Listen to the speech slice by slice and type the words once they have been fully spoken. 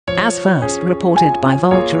As first reported by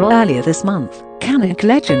Vulture earlier this month, comic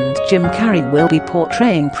legend Jim Carrey will be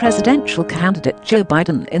portraying presidential candidate Joe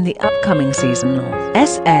Biden in the upcoming season of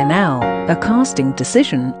SNL, a casting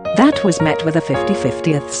decision that was met with a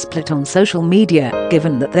 50-50th split on social media,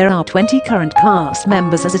 given that there are 20 current cast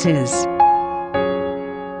members as it is.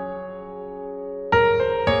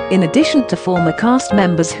 In addition to former cast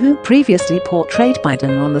members who previously portrayed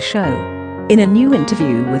Biden on the show. In a new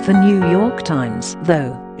interview with the New York Times,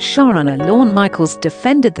 though, showrunner Lorne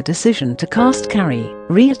defended the decision to cast Carrey,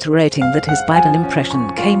 reiterating that his Biden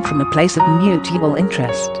impression came from a place of mutual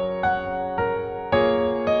interest.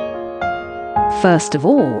 First of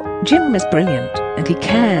all, Jim is brilliant, and he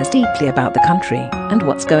cares deeply about the country and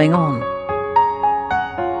what's going on.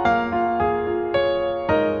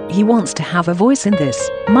 He wants to have a voice in this,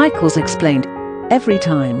 Michaels explained. Every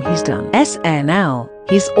time he's done SNL,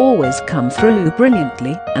 he's always come through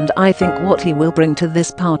brilliantly, and I think what he will bring to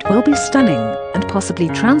this part will be stunning and possibly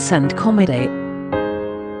transcend comedy.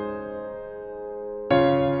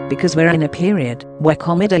 Because we're in a period where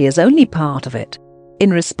comedy is only part of it.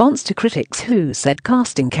 In response to critics who said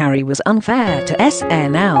casting Carrey was unfair to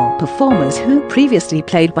SNL performers who previously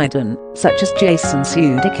played Biden, such as Jason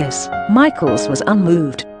Sudeikis, Michaels was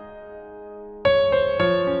unmoved.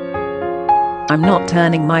 "I'm not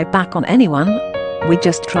turning my back on anyone. We're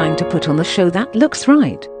just trying to put on the show that looks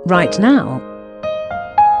right now.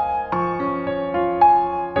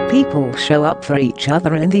 People show up for each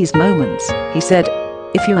other in these moments," he said.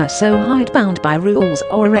 "If you are so hidebound by rules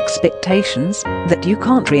or expectations that you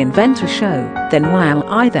can't reinvent a show, then why am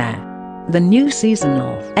I there?" The new season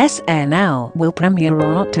of SNL will premiere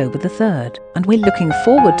on October the 3rd, and we're looking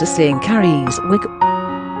forward to seeing Carrey's wig.